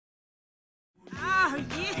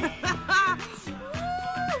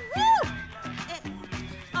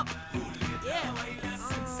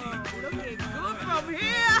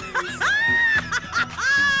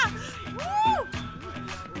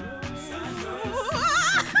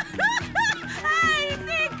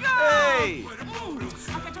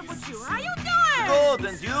good,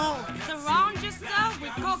 and you? Surround yourself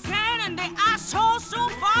with cocaine and the assholes soon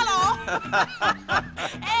follow.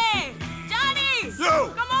 Hey, Johnny!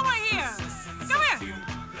 Yo! Come over here. Come here.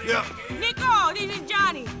 Yeah. Nico, this is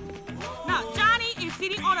Johnny. Now, Johnny is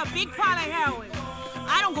sitting on a big pile of heroin.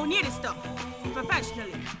 I don't go near this stuff,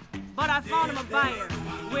 professionally. But I found him a buyer.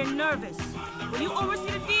 We're nervous. Will you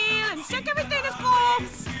oversee the deal and check everything is cool?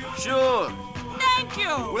 Sure. Thank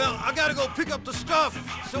you. Well, I gotta go pick up the stuff,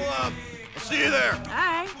 so, I'll see you there. All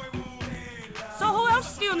right. So who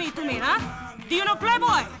else do you need to meet, huh? Do you know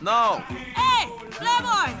Playboy? No. Hey,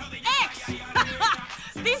 Playboy! X!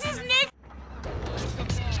 This is Nick!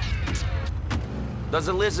 Does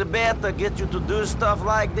Elizabeth get you to do stuff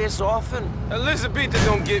like this often? Elizabeth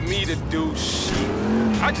don't get me to do shit.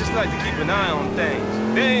 I just like to keep an eye on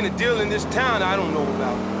things. There ain't a deal in this town I don't know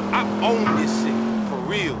about. I own this city, for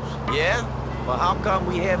reals. Yeah? Well, how come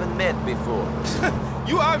we haven't met before?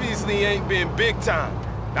 You obviously ain't been big time.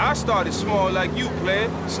 I started small like you, player.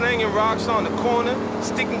 Slinging rocks on the corner,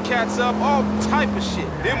 sticking cats up, all type of shit.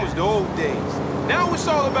 Them was the old days. Now it's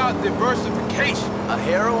all about diversification. A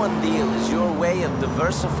heroin deal is your way of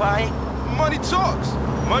diversifying? Money talks.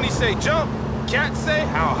 Money say jump, cats say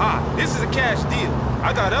how high. This is a cash deal.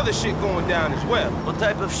 I got other shit going down as well. What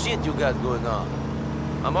type of shit you got going on?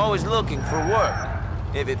 I'm always looking for work.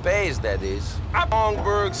 If it pays, that is.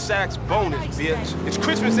 Longberg Sachs bonus, bitch. It's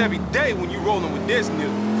Christmas every day when you rolling with this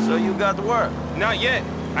nigga. So you got work? Not yet.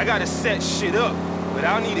 I gotta set shit up. But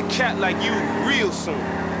I'll need a cat like you real soon.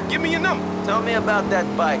 Give me your number. Tell me about that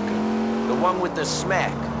biker. The one with the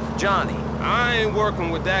smack. Johnny. I ain't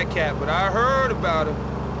working with that cat, but I heard about him.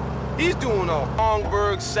 He's doing a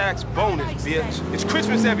Longberg Sachs bonus, bitch. It's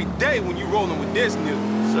Christmas every day when you rolling with this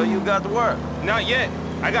nigga. So you got work? Not yet.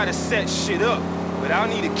 I gotta set shit up. But I'll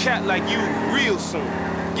need a cat like you real soon.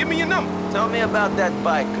 Give me your number. Tell me about that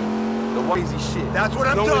biker. The one... Crazy shit. That's what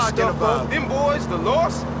I'm Know this talking stuff, about. Them boys, the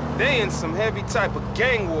Lost, they in some heavy type of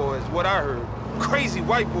gang war is what I heard. Crazy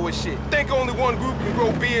white boy shit. Think only one group can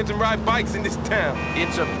grow beards and ride bikes in this town.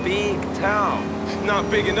 It's a big town. Not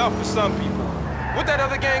big enough for some people. What that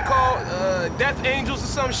other gang called? Death Angels or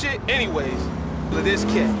some shit? Anyways, this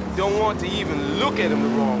cat don't want to even look at him the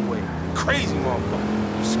wrong way. Crazy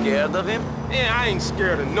motherfucker. You scared of him? Yeah, I ain't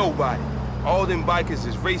scared of nobody. All them bikers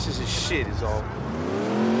is racist as shit is all.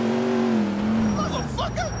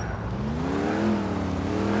 Motherfucker!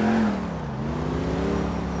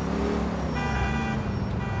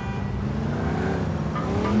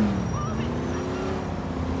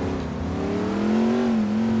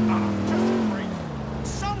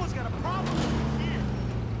 Someone's got a problem here.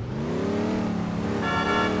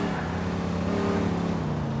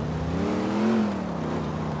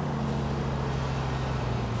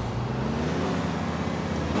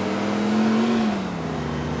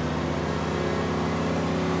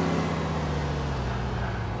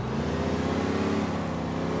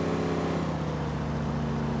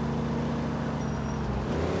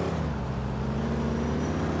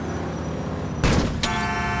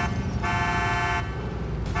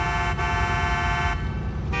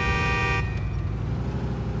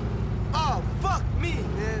 Oh, fuck me,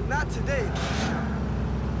 man. Not today.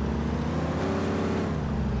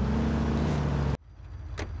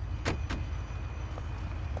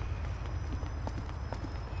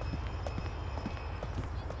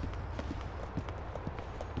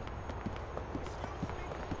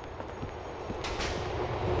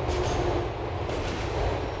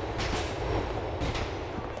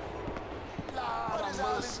 What is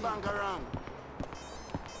all this bangarang?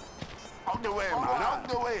 Out the way, man. Out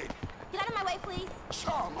the way. Get out of my way, please.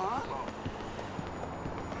 Sure, man.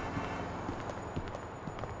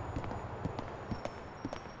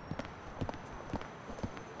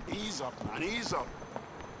 Ease up, man. Ease up.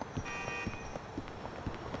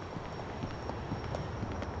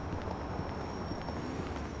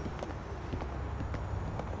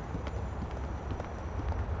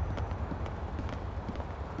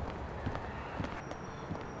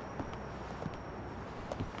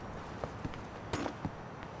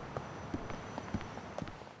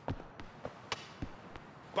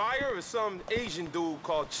 Buyer is some Asian dude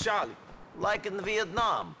called Charlie. Like in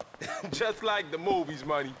Vietnam. Just like the movies,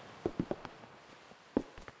 money.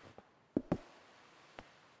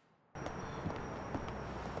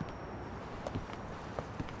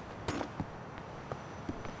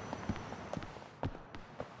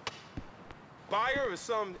 Buyer is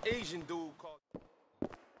some Asian dude called...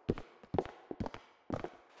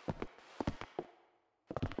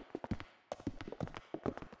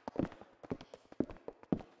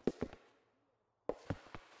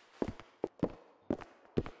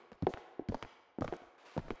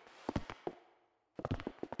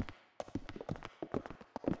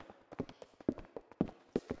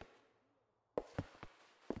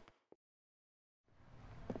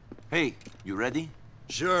 Hey, you ready?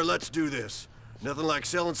 Sure, let's do this. Nothing like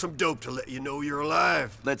selling some dope to let you know you're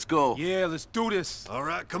alive. Let's go. Yeah, let's do this. All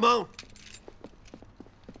right, come on.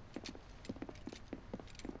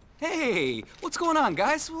 Hey, what's going on,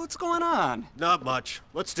 guys? What's going on? Not much.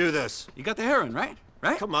 Let's do this. You got the heroin, right?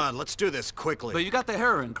 Right? Come on, let's do this quickly. But you got the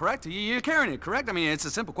heroin, correct? You're carrying it, correct? I mean, it's a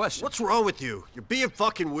simple question. What's wrong with you? You're being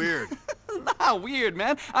fucking weird. Not weird,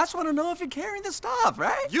 man. I just want to know if you're carrying the stuff,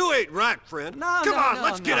 right? You ain't right, friend. No, Come no, on, no,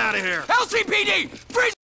 let's get no. out of here. LCPD!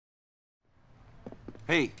 Freeze!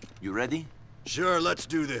 Hey, you ready? Sure, let's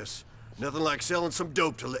do this. Nothing like selling some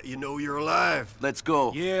dope to let you know you're alive. Let's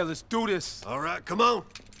go. Yeah, let's do this. All right, come on.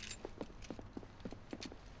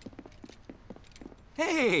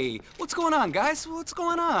 Hey, what's going on, guys? What's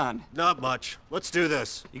going on? Not much. Let's do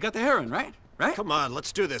this. You got the heroin, right? Right? Come on,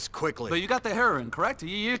 let's do this quickly. But you got the heroin, correct?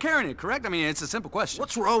 You're carrying it, correct? I mean, it's a simple question.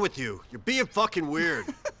 What's wrong with you? You're being fucking weird.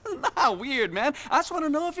 Not weird, man. I just want to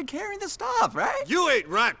know if you're carrying the stuff, right? You ain't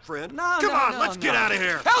right, friend. No, Come no, on, no, let's get no. out of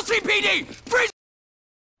here. LCPD! Freeze!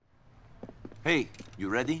 Hey, you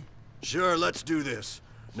ready? Sure, let's do this.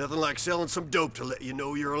 Nothing like selling some dope to let you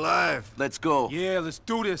know you're alive. Let's go. Yeah, let's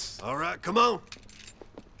do this. All right, come on.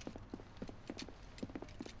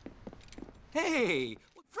 Hey,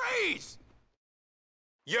 freeze!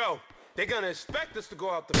 Yo, they're gonna expect us to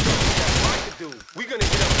go out the front. That's what to do. We're gonna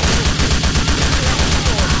get up.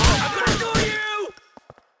 I'm gonna do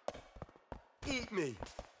you! Eat me.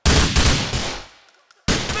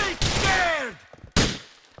 Be scared!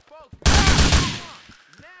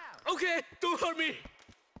 Okay, don't hurt me.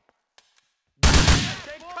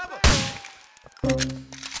 Take cover.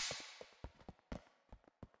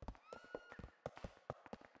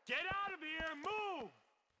 Get out of here and move!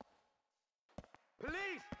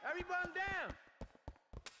 Police, everyone down!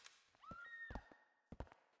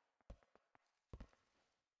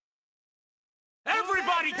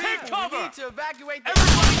 Everybody take cover! We need to evacuate the...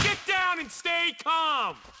 Everybody get down and stay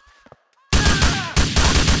calm!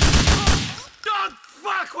 Don't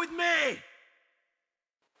fuck with me!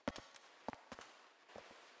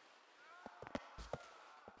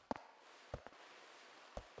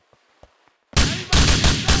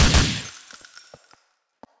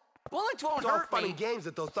 Bullets won't It's all hurt fun me. and games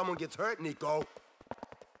until someone gets hurt, Nico.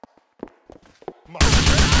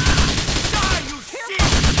 Die, you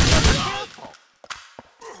shit!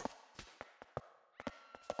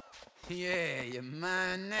 Yeah, you're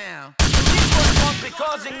mine now. These ones won't be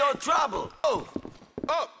causing no trouble. Oh,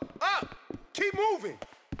 Up, up! Keep moving!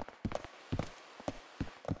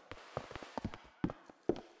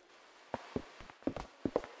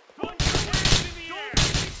 Put your hands in the air!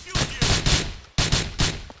 Let me shoot you!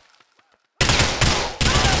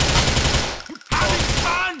 having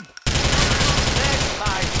fun? Next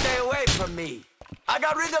guy, stay away from me. I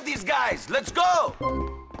got rid of these guys. Let's go.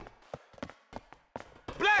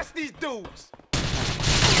 Blast these dudes!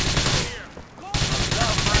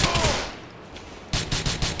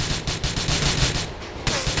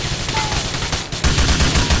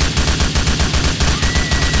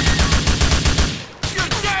 You're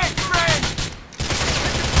dead, friend.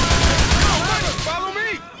 Follow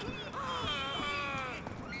me!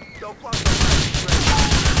 Don't fuck with me.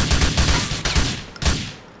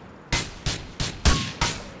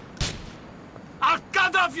 I'll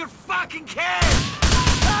cut off your fucking head.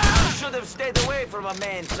 You should have stayed away from a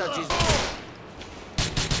man such as me.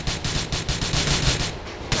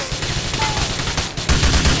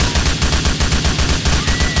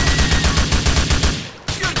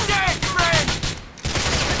 You're dead, friend.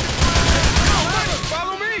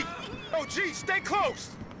 Follow me! Oh, gee, stay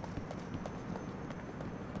close!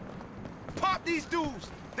 Pop these dudes!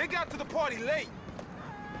 They got to the party late.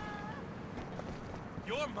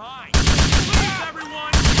 You're mine! Please,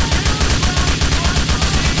 everyone!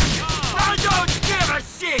 I don't give a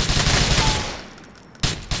shit.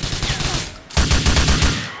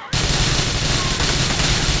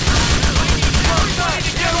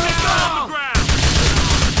 Get on the ground!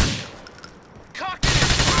 Cock it!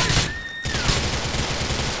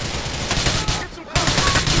 Get some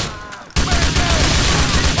cover!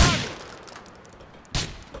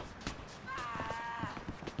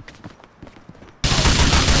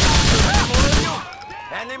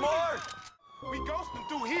 Any more? We ghosting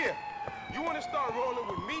through here. You wanna start rolling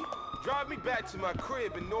with me? Drive me back to my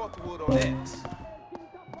crib in Northwood on X.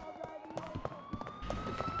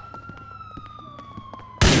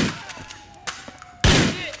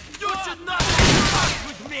 You should not fuck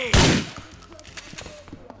with me.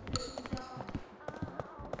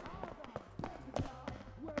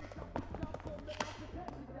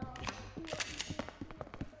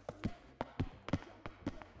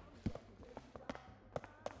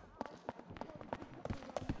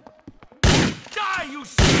 you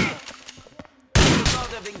shit! You should not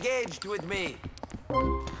have engaged with me.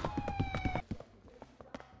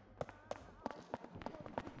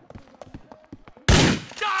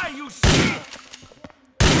 Die, you shit!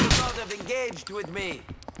 You should not have engaged with me.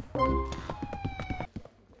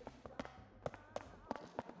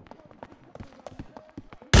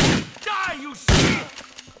 Die, you shit!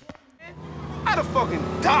 I'd have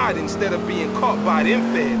fucking died instead of being caught by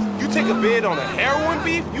them feds. You take a bid on a heroin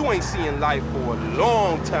beef, you ain't seeing life for a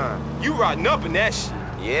long time. You rotting up in that shit.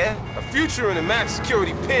 Yeah? A future in a max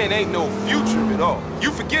security pen ain't no future at all.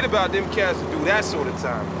 You forget about them cats who do that sort of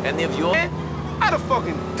time. And if you're... I'd have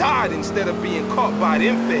fucking died instead of being caught by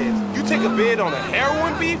them feds. You take a bid on a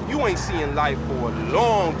heroin beef, you ain't seeing life for a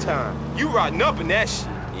long time. You rotting up in that shit.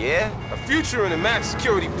 Yeah? A future in a max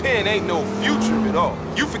security pen ain't no future at all.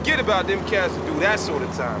 You forget about them cats who do that sort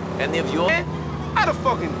of time. And if you're... I'd have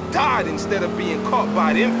fucking died instead of being caught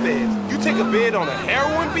by them feds. You take a bid on a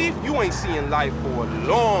heroin beef, you ain't seeing life for a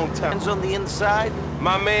long time. Hands on the inside?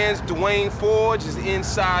 My man's Dwayne Forge is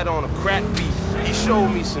inside on a crack beef. He showed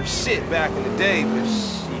me some shit back in the day, but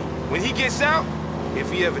shit. When he gets out,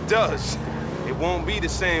 if he ever does, it won't be the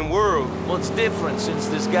same world. What's different since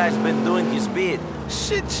this guy's been doing his bid?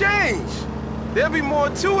 Shit changed. There'll be more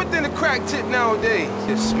to it than a crack tip nowadays.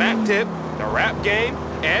 The smack tip, the rap game,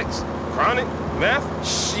 X, chronic, meth,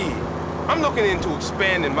 shit. I'm looking into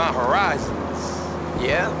expanding my horizons.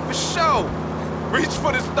 Yeah? For sure. Reach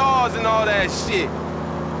for the stars and all that shit.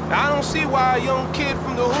 I don't see why a young kid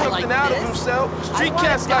from the hood like and out of this. himself. Street wanna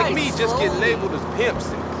cats like die me just get slowly. labeled as pimps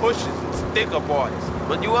and pushers and stick-up artists.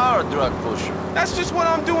 But you are a drug pusher. That's just what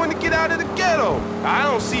I'm doing to get out of the ghetto. I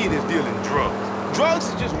don't see it as dealing drugs. Drugs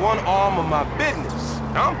is just one arm of my business.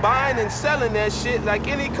 I'm buying and selling that shit like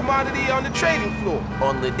any commodity on the trading floor.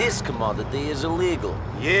 Only this commodity is illegal.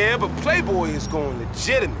 Yeah, but Playboy is going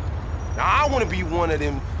legitimate. Now, I want to be one of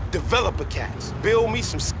them developer cats. Build me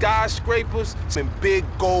some skyscrapers, some big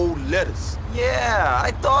gold letters. Yeah,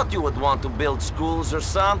 I thought you would want to build schools or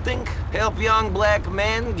something. Help young black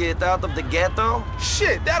men get out of the ghetto.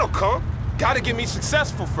 Shit, that'll come. Gotta get me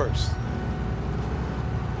successful first.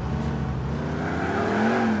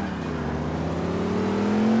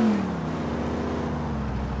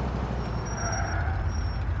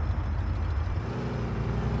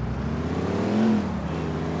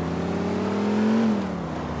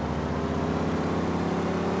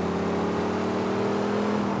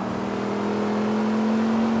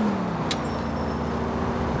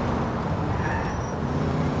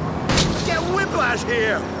 Whiplash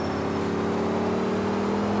here!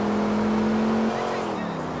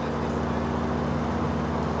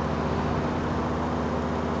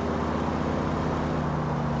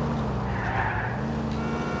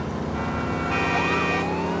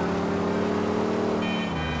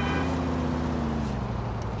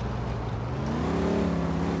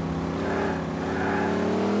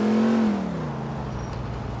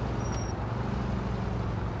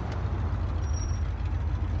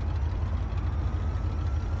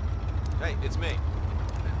 Hey, it's me.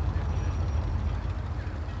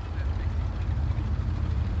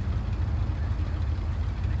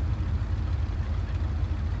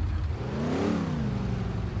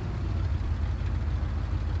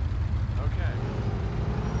 Okay.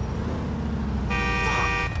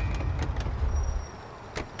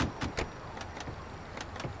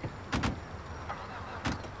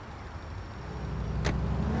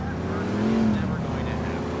 Never going to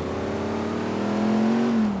happen.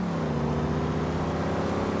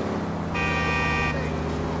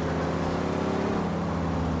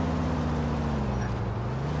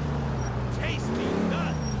 Tasty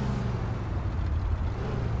nuts.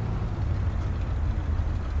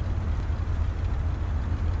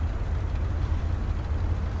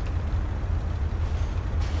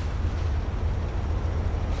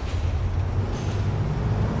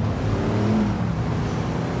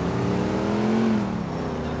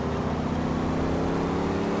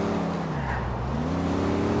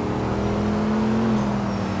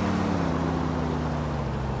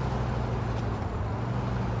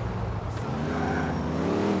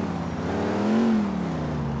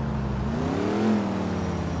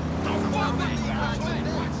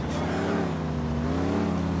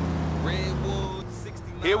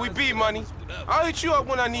 Here we be, money. I'll hit you up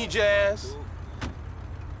when I need your ass.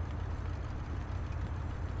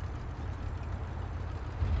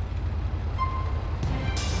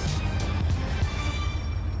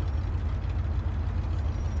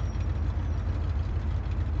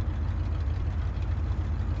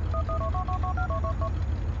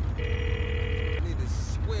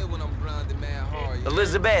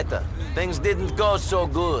 Elizabetta, things didn't go so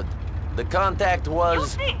good. The contact You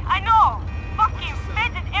was... see, I know. Fucking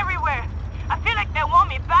fidget everywhere. I feel like they want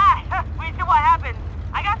me back. We'll see what happens.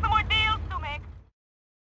 I got some more deals to make.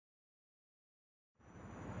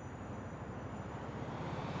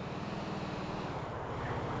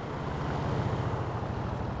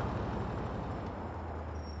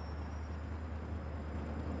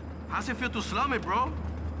 How's it feel to slum it, bro?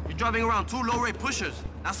 You're driving around 2 low-rate pushers.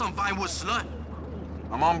 That's some Vinewood slut.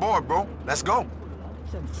 I'm on board, bro. Let's go.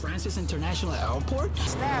 San Francisco International Airport?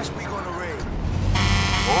 Stash we gonna raid.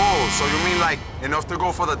 Oh, so you mean like enough to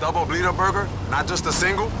go for the double bleeder burger, not just a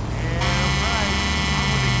single? Yeah, right. I'm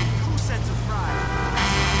gonna get 2 sets of fries.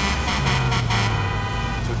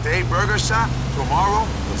 Today, burger shop. Tomorrow,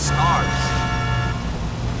 the stars.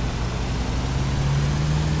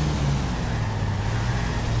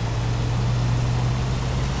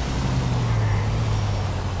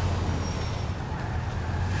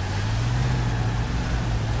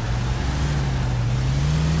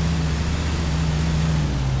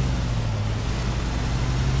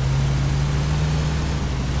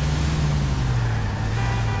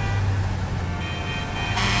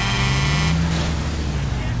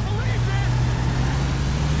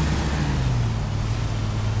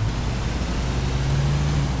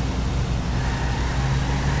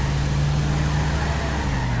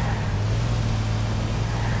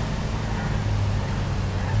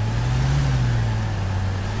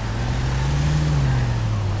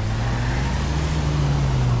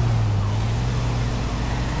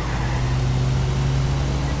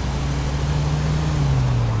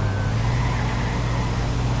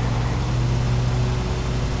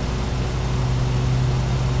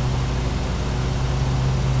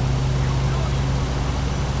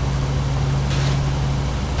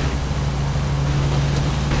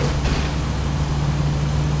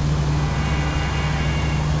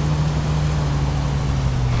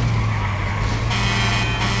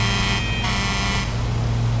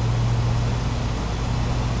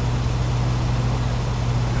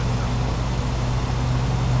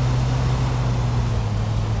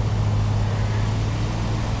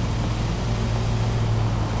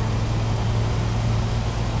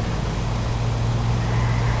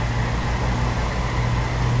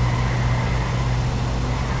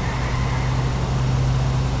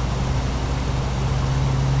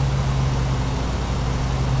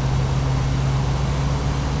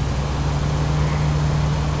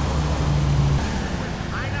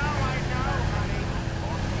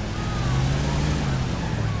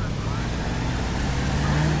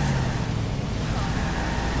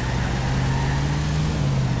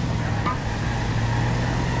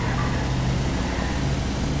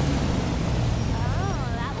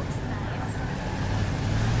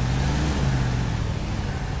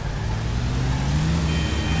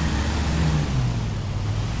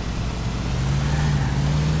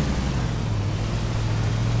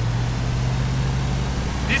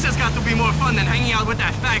 This has got to be more fun than hanging out with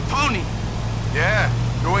that fag Tony. Yeah,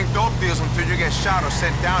 doing dope deals until you get shot or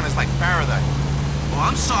sent down is like paradise. Oh,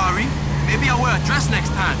 I'm sorry. Maybe I'll wear a dress next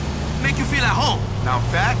time. Make you feel at home. Now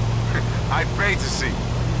fat? I'd pay to see.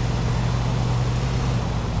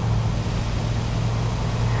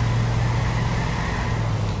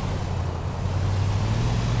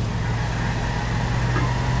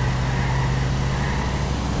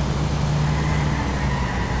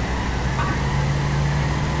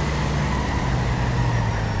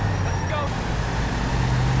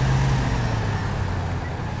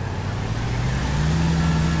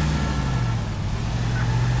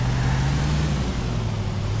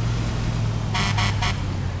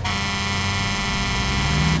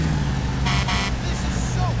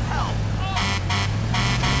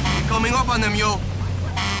 Coming up on them, yo.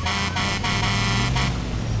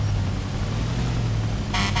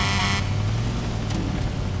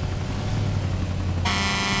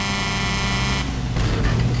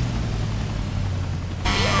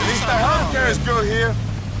 At least the healthcare is good here.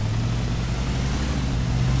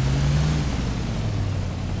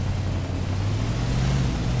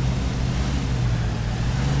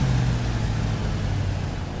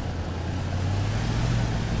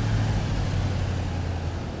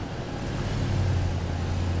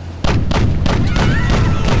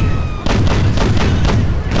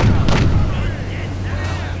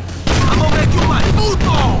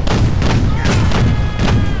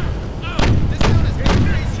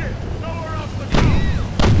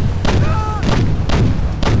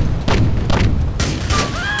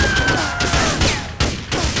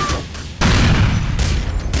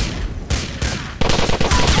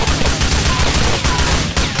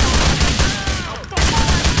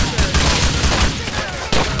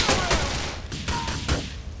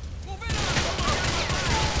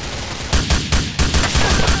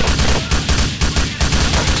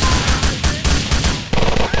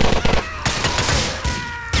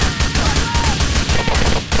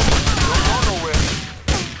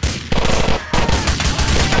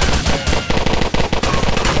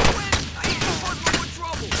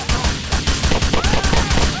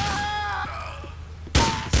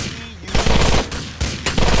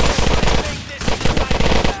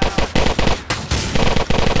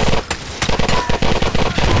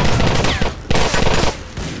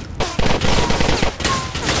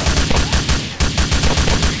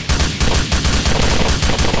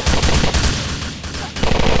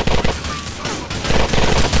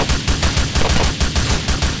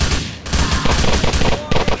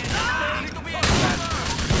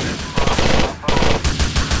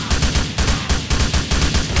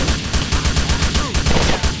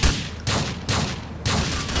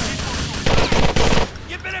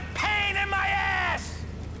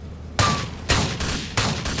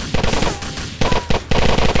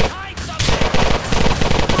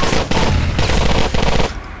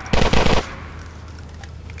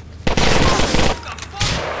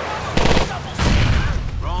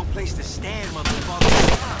 understand, motherfucker.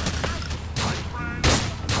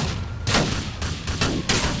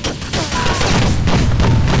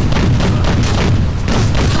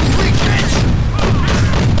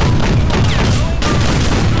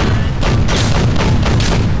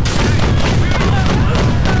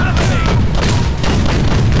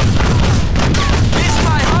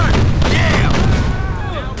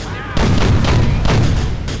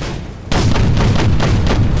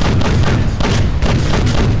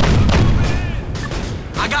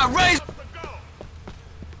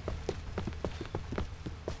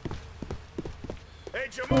 Hey,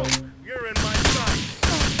 Jamal, you're in my sight.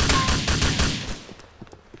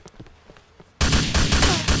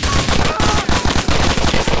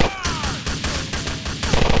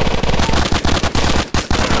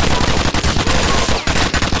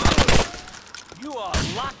 You are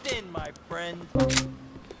locked in, my friend.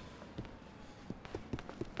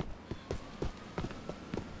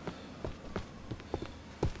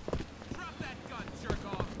 Drop that gun, jerk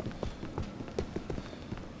off.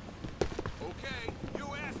 Okay, you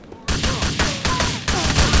asked for it.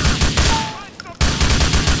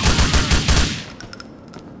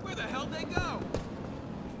 Where the hell they go?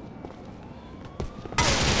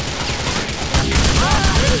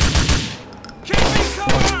 Keep me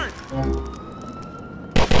covered!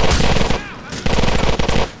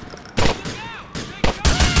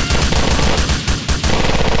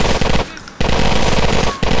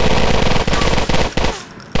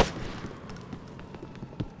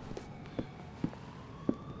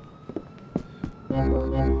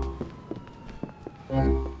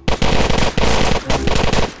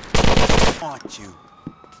 Want you.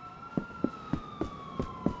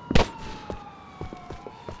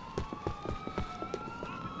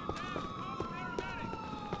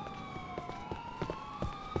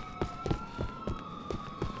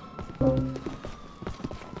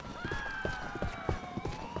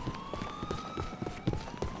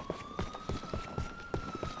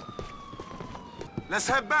 Let's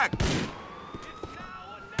head back.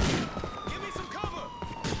 Give me some cover!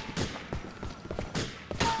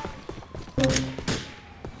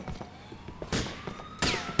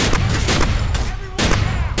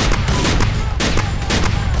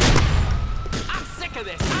 I'm sick of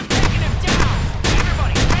this. I'm taking him down.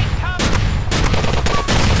 Everybody, take cover.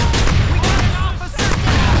 We got an officer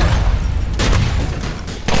down.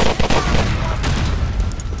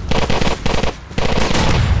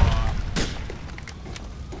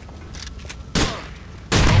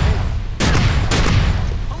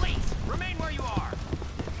 Police, remain where you are.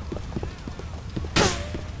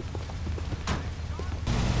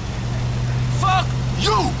 Fuck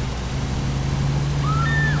you!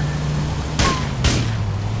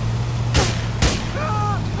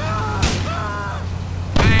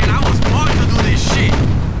 Man, I was born to do this shit.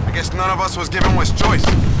 I guess none of us was given much choice.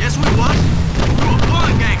 Yes, we was. We were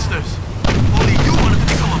born gangsters. Only you wanted to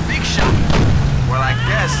become a big shot. Well, I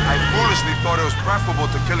guess I foolishly thought it was preferable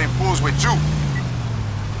to killing fools with you.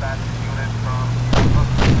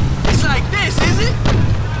 It's like this, is it?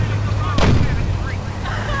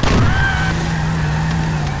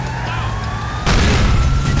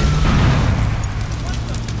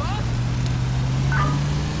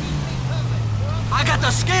 I got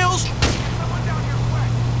the skills.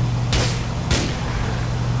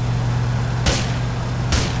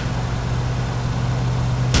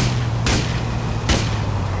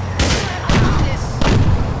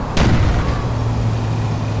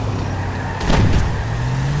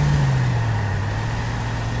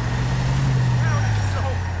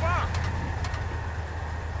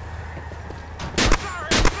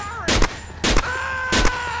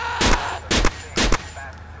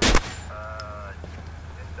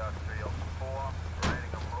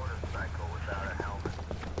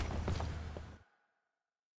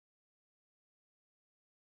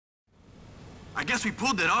 I guess we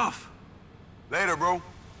pulled it off. Later, bro.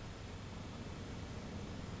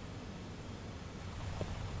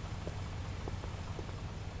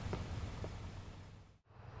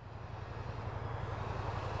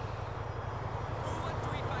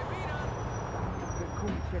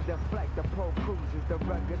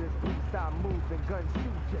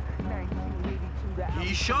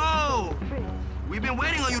 He showed. We've been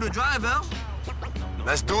waiting on you to drive, El.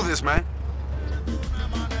 Let's do this, man.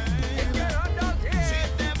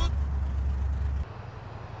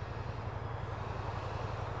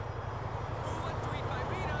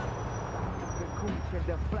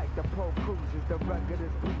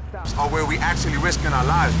 Or where we actually risking our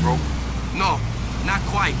lives, bro. No, not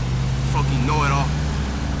quite. Fucking know-it-all.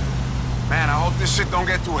 Man, I hope this shit don't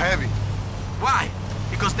get too heavy. Why?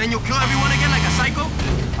 Because then you'll kill everyone again like a psycho?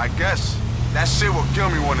 I guess. That shit will kill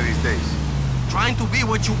me one of these days. Trying to be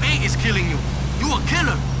what you ain't is killing you. You a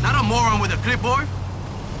killer, not a moron with a clipboard.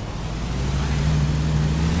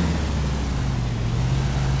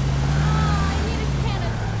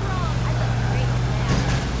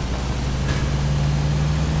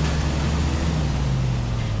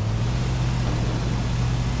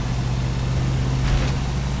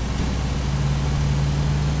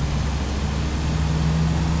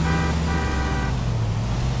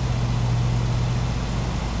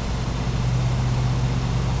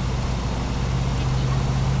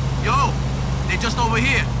 Just over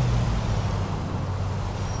here.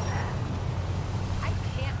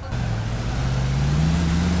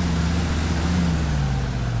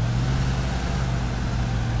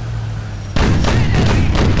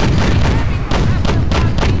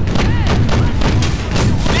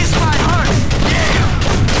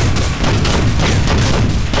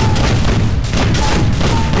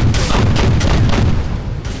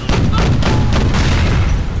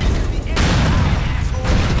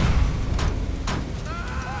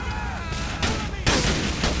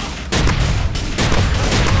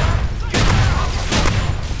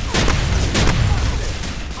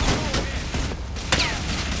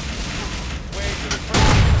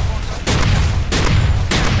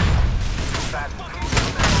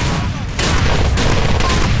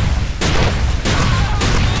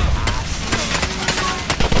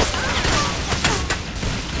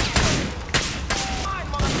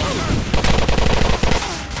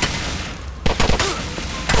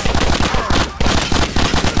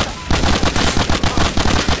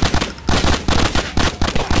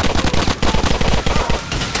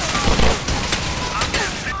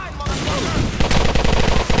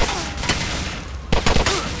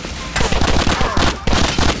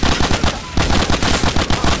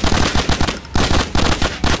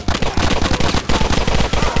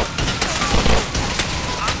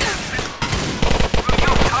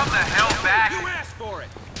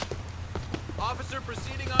 Officer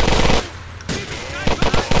proceeding on... I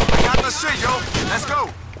got the shit, yo. Let's go.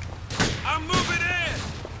 I'm moving in.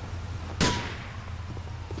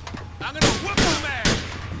 I'm gonna whoop him ass.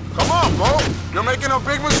 Come on, Bo. You're making a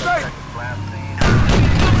big mistake.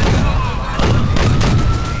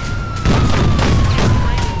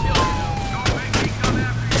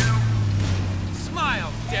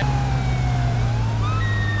 Smile, Dick.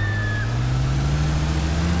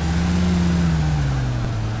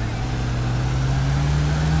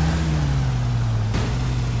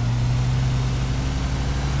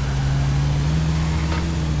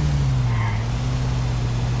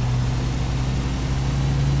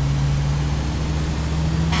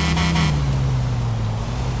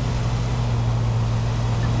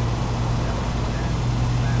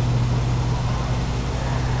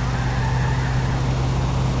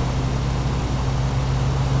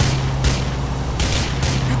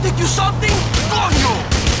 Think you something? Coño!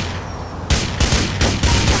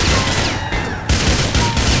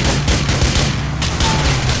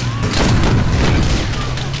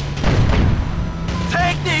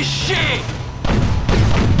 Take this shit!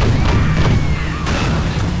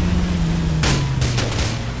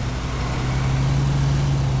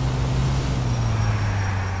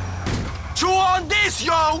 Chew on this,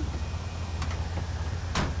 yo!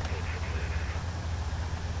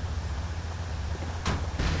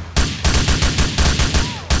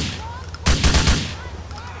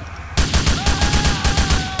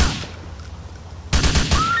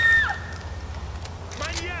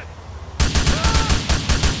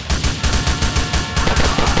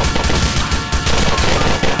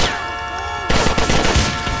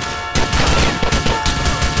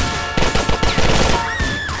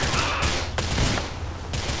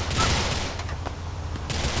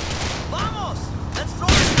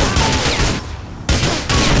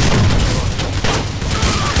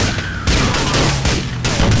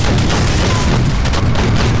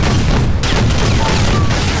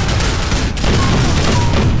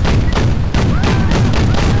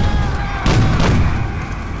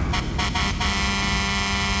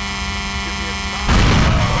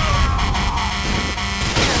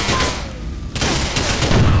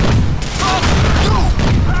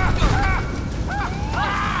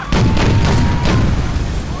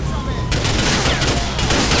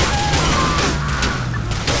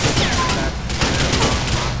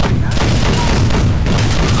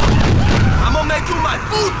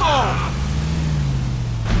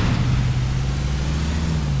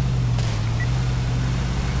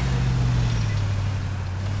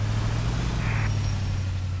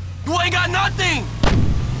 You ain't got nothing!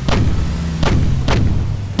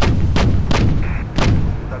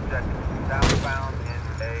 Subject southbound in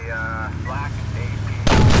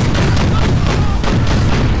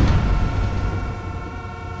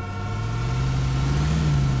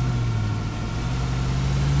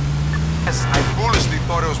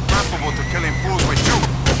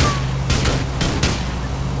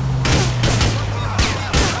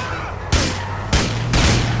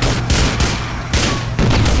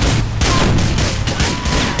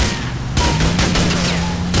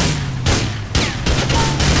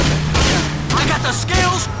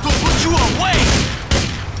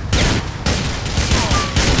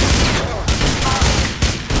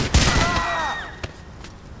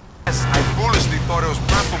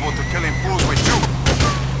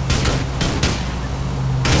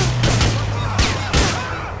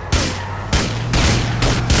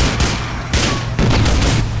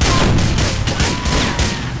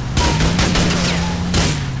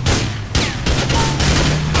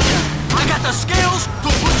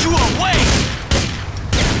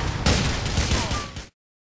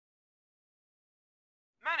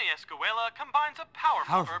Escuela combines a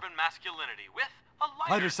powerful urban masculinity with a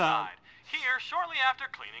lighter side. Here, shortly after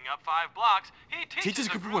cleaning up 5 blocks, he teaches a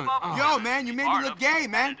group of Yo, man, you made me look gay,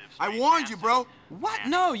 man. I warned you, bro. What?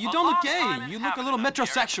 No, you don't look gay. You look a little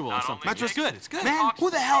metrosexual or something. Metro- It's good, it's good. Man, who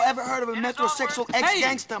the hell ever heard of a metrosexual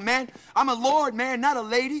ex-gangster, man? I'm a lord, man, not a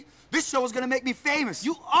lady. This show is gonna make me famous.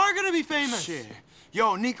 You are gonna be famous. Shit.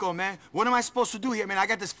 Yo, Nico, man, what am I supposed to do here, man? I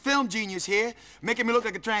got this film genius here, making me look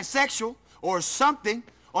like a transsexual or something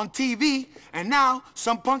on TV, and now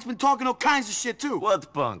some punk's been talking all kinds of shit, too.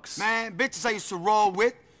 What punks? Man, bitches I used to roll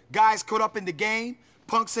with, guys caught up in the game,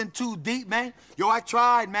 punks in too deep, man. Yo, I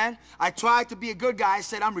tried, man. I tried to be a good guy. I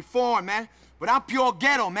said I'm reformed, man. But I'm pure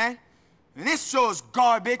ghetto, man. And this show is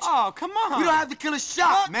garbage. Oh, come on. We don't have to kill a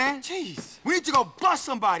shot, man. Jeez. We need to go bust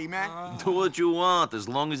somebody, man. Do what you want, as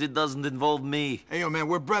long as it doesn't involve me. Hey, yo, man,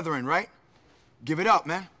 we're brethren, right? Give it up,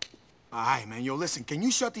 man. All right, man. Yo, listen, can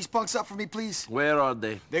you shut these punks up for me, please? Where are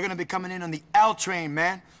they? They're gonna be coming in on the L train,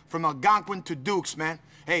 man. From Algonquin to Dukes, man.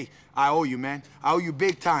 Hey, I owe you, man. I owe you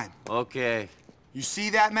big time. Okay. You see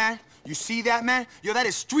that, man? You see that, man? Yo, that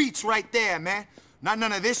is streets right there, man. Not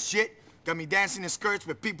none of this shit. Got me dancing in skirts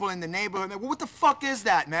with people in the neighborhood, man. What the fuck is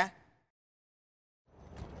that, man?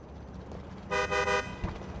 Someone's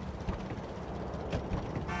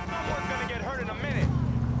gonna get hurt in a minute.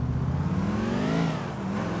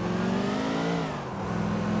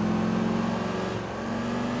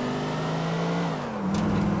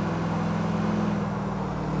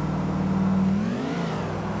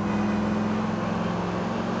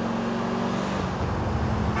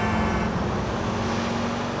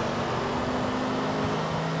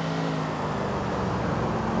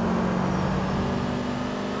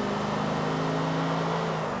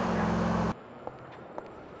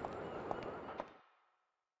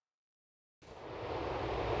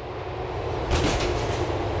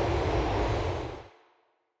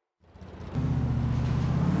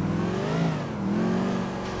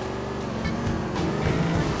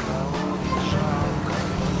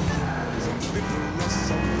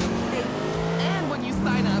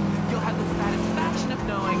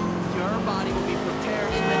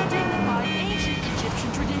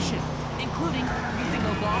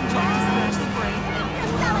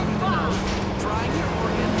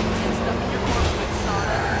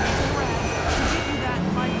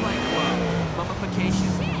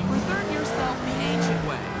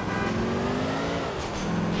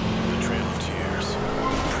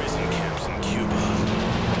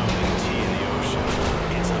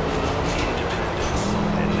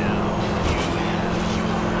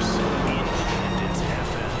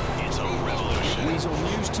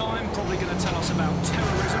 Probably going to tell us about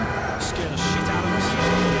terrorism, scare the shit out of us.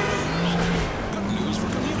 Good news for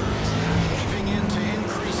commuters. Caving into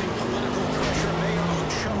increasing political pressure, Mayor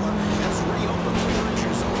Ochoa has reopened the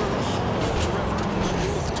bridges over the Humboldt River. The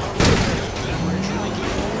North Tunnel bridge, like the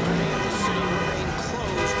old day of the city, remained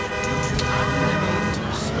closed due to unnamed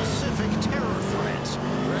specific terror threats.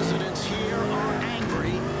 Residents here are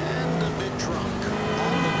angry and a bit drunk.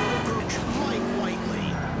 On the brokerage, Mike Whiteley,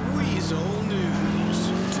 Weasel News.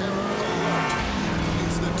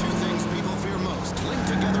 Linked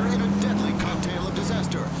together in a deadly cocktail of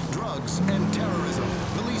disaster, drugs, and terrorism.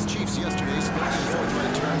 Police chiefs yesterday spoke in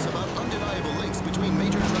forthright terms about undeniable links between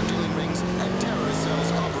major drug dealing rings and terrorist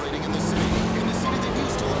cells operating in the city. In the city that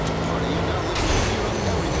used to love to party and now lives in fear of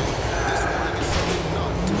everything. This warning is something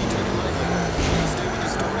not to be taken lightly. Please stay with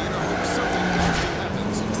the story in the hope something interesting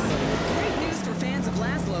happens. Great news for fans of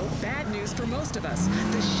Laszlo, bad news for most of us.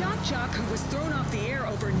 The shock jock who was thrown off the air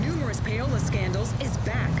over numerous payola scandals is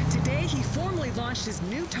back. Today, he formally launched his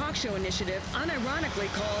new talk show initiative,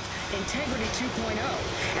 unironically called Integrity 2.0.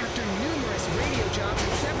 After numerous radio jobs in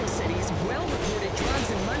several cities, well-reported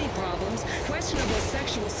drugs and money problems, questionable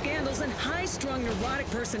sexual scandals, and high-strung neurotic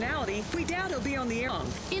personality, we doubt he'll be on the air long.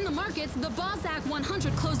 In the markets, the Bozak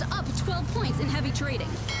 100 closed up 12 points in heavy trading.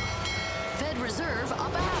 Fed Reserve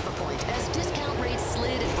up 0.5 point as discount rates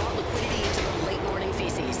slid and brought liquidity into the late morning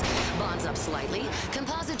feces. Bonds up slightly.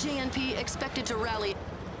 Composite JNP expected to rally.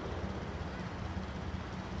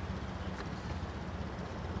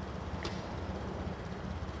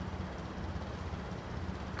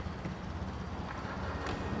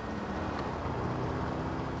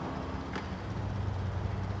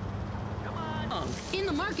 In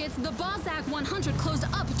the markets, the Bozak 100 closed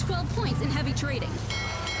up 12 points in heavy trading.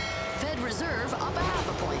 Fed Reserve up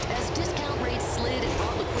 0.5 point as discount rates slid and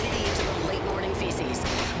brought liquidity into the late morning feces.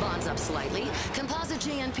 Bonds up slightly. Composite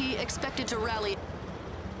JNP expected to rally.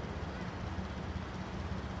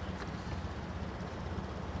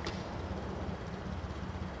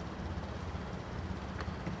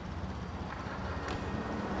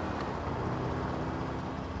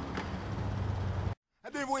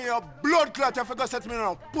 when you're blood clot, you forgot set me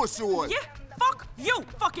on a pussy hole. Yeah, fuck you,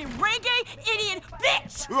 fucking reggae idiot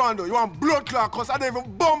bitch! Rondo, you want blood clot cause I don't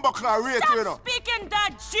even bumble clot rate you know. Stop speaking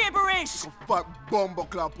that gibberish! Fat bumble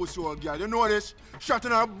clot pussy hole girl, you know this? Shot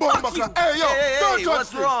in her bumble clot. Hey yo, don't touch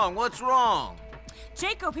what's me. wrong? What's wrong?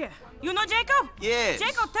 Jacob here. You know Jacob? Yes.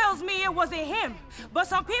 Jacob tells me it wasn't him, but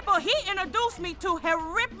some people he introduced me to have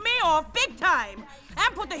ripped me off big time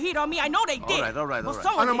and put the heat on me. I know they did. All right.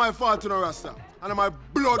 And it's my fault, you know, Rasta. And my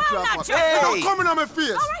blood clot. Not your Don't come in on my face.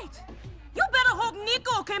 All right. You better hope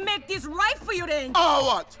Nico can make this right for you then. Oh,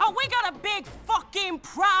 what? Oh, we got a big fucking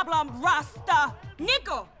problem, Rasta.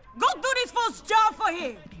 Nico, go do this first job for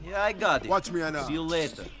him. Yeah, I got it. Watch me now. See you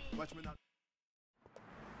later. Watch me now.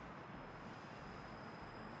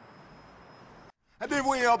 And then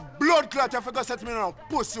when you're blood clot, you forgot set me on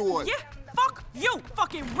a pussy hole. Yeah, fuck you,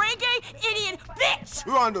 fucking reggae idiot bitch!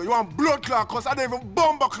 Rondo, you want blood clot cause I don't even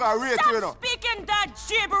bumble clot rate you know. Stop speaking that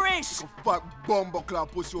gibberish! Fat bumble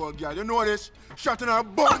clot pussy hole girl, you know this? Shot in her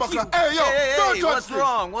bumble clot. Hey yo, don't touch what's me.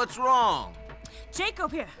 wrong? What's wrong?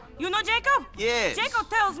 Jacob here. You know Jacob? Yes. Jacob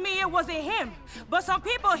tells me it wasn't him, but some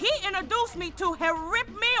people he introduced me to have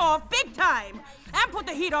ripped me off big time and put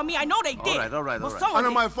the heat on me. I know they did. All right. But And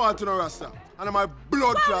it's my fault, you know, Rasta. And it's my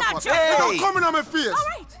blood clot. not your Don't come in on my face.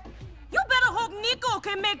 All right. You better hope Nico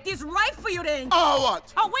can make this right for you then. Oh,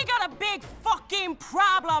 what? Oh, we got a big fucking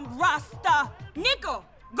problem, Rasta. Nico,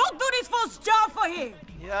 go do this first job for him.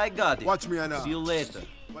 Yeah, I got it. Watch me now. See you later.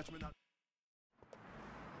 Watch me now.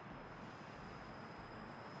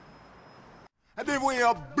 And then when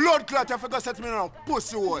you're blood clot, you forgot set me on a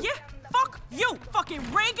pussy hole. Yeah, fuck you, fucking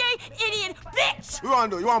reggae idiot bitch!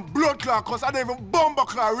 Rondo, you want blood clot cause I don't even bumble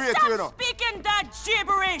clot rate you know. Stop speaking that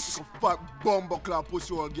gibberish! Fat bumble clot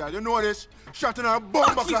pussy hole girl, you know this? Shot in her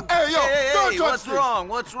bumble clot. Hey yo, don't touch what's me. wrong?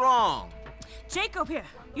 What's wrong? Jacob here.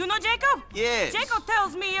 You know Jacob? Yes. Jacob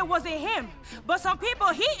tells me it wasn't him, but some people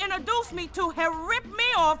he introduced me to have ripped me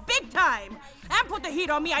off big time and put the heat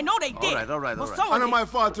on me. I know they did. All right. But And it's my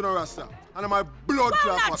fault, you know, Rasta. And it's my blood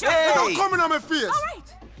clot. not your Don't come in on my face. All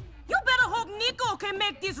right. You better hope Nico can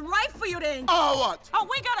make this right for you then. Oh, what? Oh,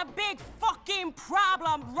 we got a big fucking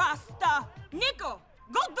problem, Rasta. Nico,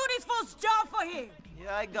 go do this first job for him.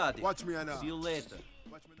 Yeah, I got it. Watch me now. See you later.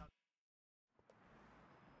 Watch me now.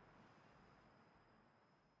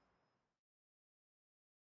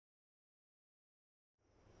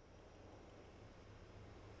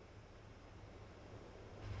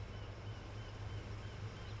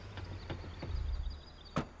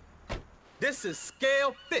 This is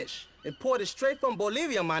scale fish, imported straight from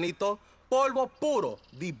Bolivia, manito. Polvo puro,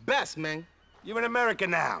 the best, man. You're in America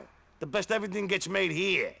now. The best everything gets made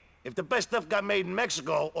here. If the best stuff got made in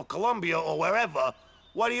Mexico or Colombia or wherever,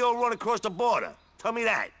 why do you all run across the border? Tell me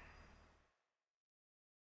that.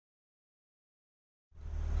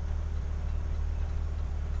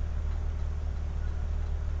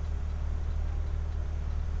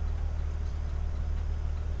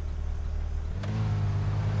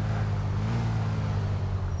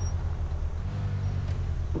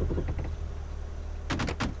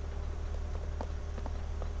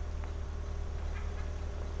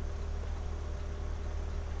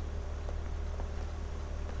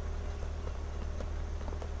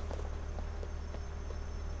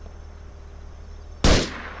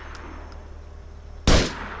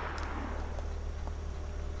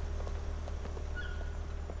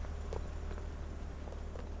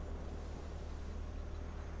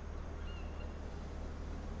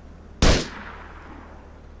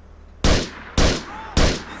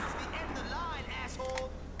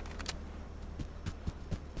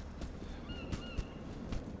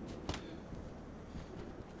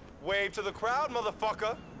 Wave to the crowd,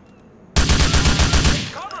 motherfucker.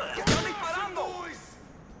 Cover! Get me parando!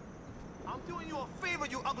 I'm doing you a favor,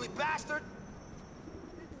 you ugly bastard!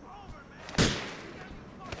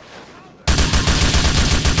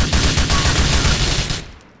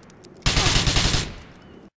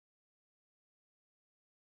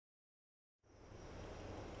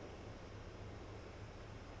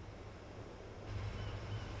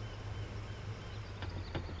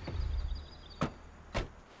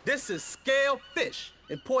 This is scale fish,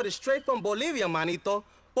 imported straight from Bolivia, manito.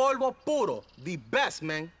 Polvo puro, the best,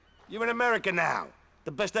 man. You're in America now.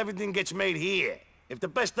 The best everything gets made here. If the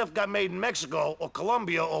best stuff got made in Mexico or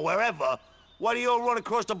Colombia or wherever, why do you all run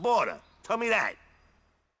across the border? Tell me that.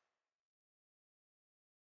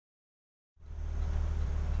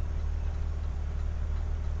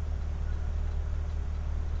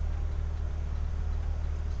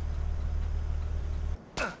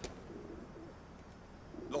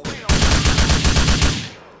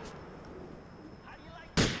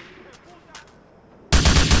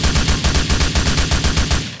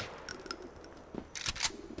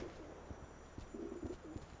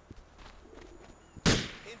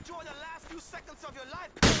 seconds of your life,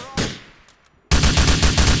 bro.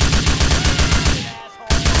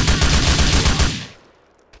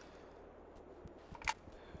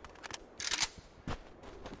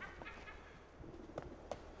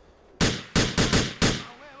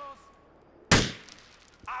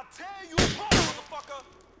 I'll tear you apart, motherfucker!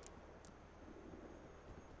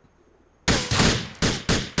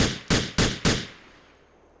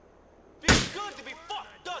 Feels good to be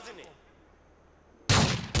fucked, doesn't it?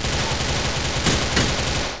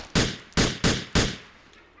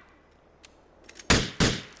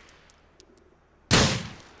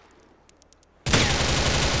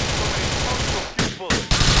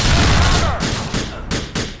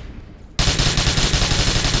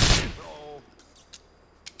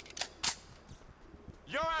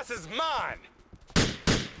 Your ass is mine!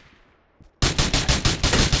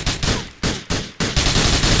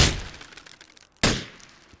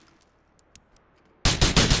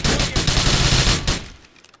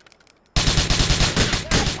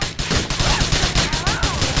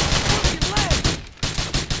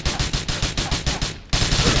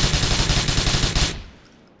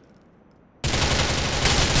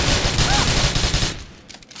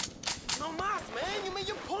 No mas, man! You made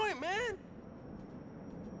your point, man!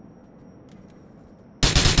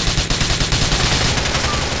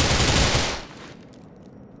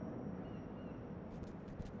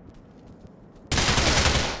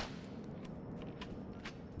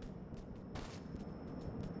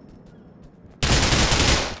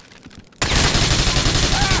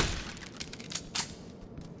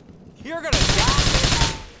 You're gonna die!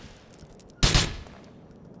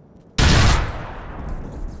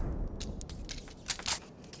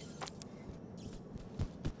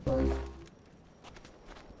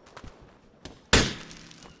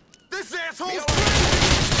 This asshole's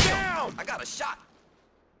down! I got a shot.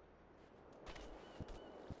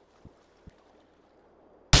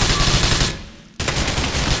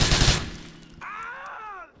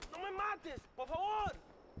 ¡Ah! ¡No me mates! ¡Por favor!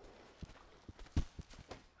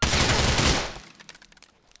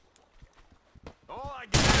 All I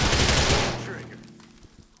got is a trigger.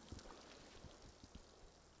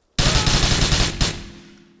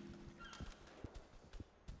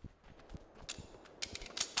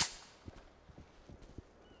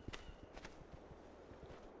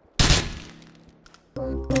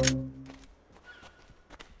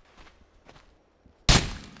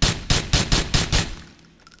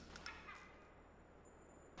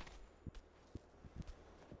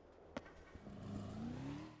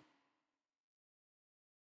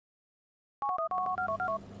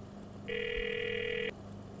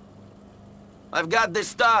 I've got this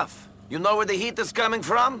stuff. You know where the heat is coming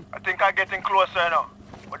from? I think I'm getting closer now.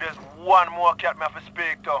 But there's one more cat me have to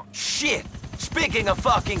speak to. Shit! Speaking of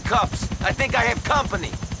fucking cops, I think I have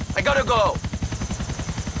company. I gotta go.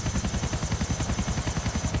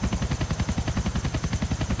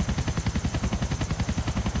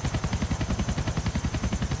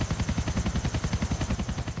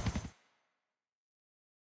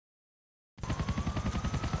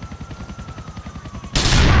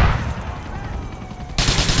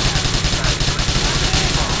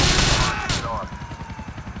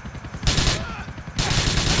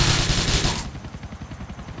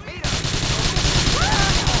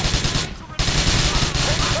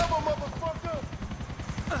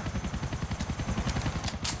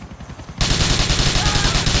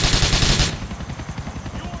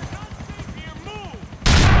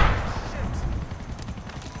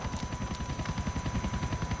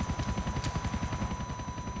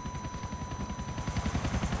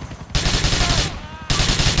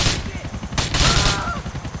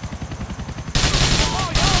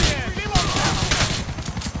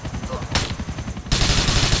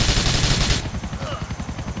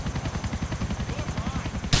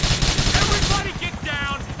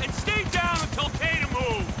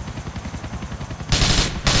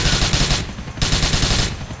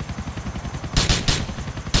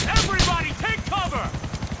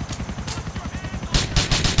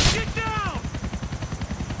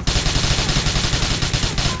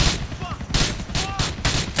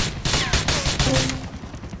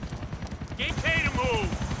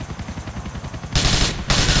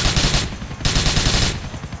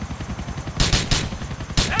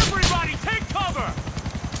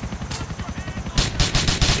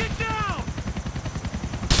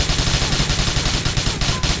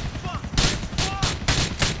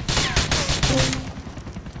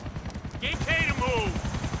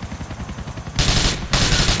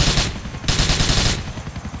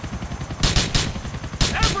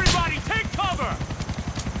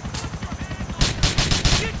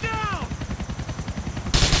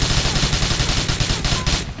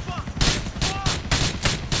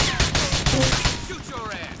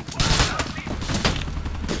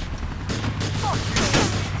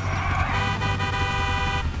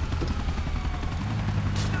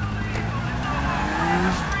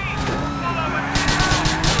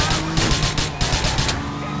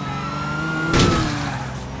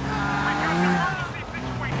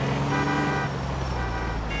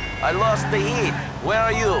 I lost the heat. Where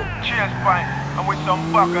are you? Chase point. I'm with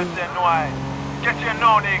some fuckers and no I. Get here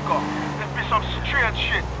now, Nico. There's be some strange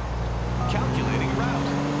shit. Calculating route.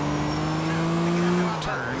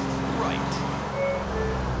 Turn right.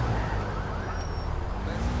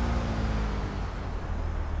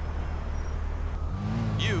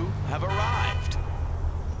 You have arrived.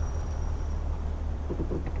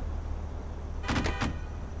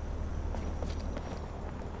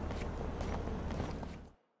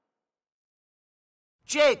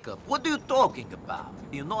 Jacob, what are you talking about?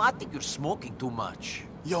 You know, I think you're smoking too much.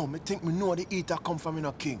 Yo, me think me know the eater come from in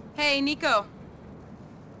a king. Hey, Nico.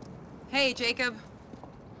 Hey, Jacob.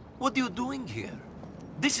 What are you doing here?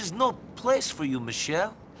 This is no place for you,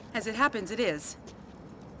 Michelle. As it happens, it is.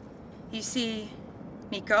 You see,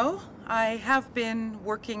 Nico, I have been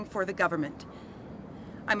working for the government.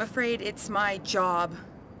 I'm afraid it's my job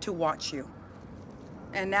to watch you.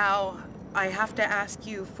 And now I have to ask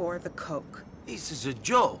you for the coke. This is a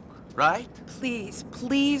joke, right? Please,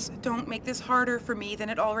 please don't make this harder for me than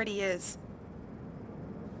it already is.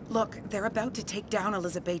 Look, they're about to take down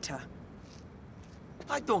Elizabeta.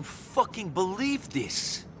 I don't fucking believe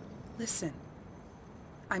this. Listen,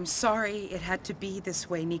 I'm sorry it had to be this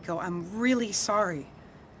way, Nico. I'm really sorry.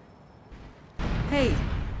 Hey,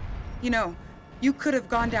 you know, you could have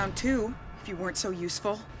gone down too, if you weren't so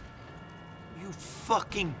useful. You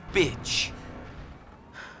fucking bitch.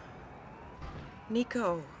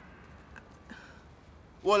 Nico.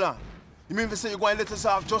 Hold on. You mean to say you're going to let us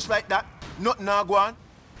off just like that? Nothing now go on?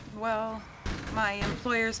 Well, my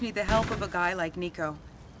employers need the help of a guy like Nico.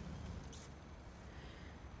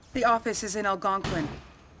 The office is in Algonquin.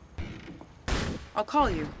 I'll call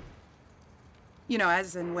you. You know,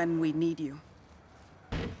 as and when we need you.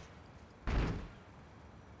 The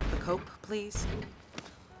coke, please.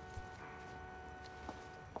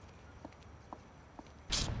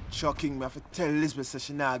 Shocking, me have to tell Elizabeth so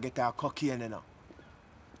she now get her cocaine, you know.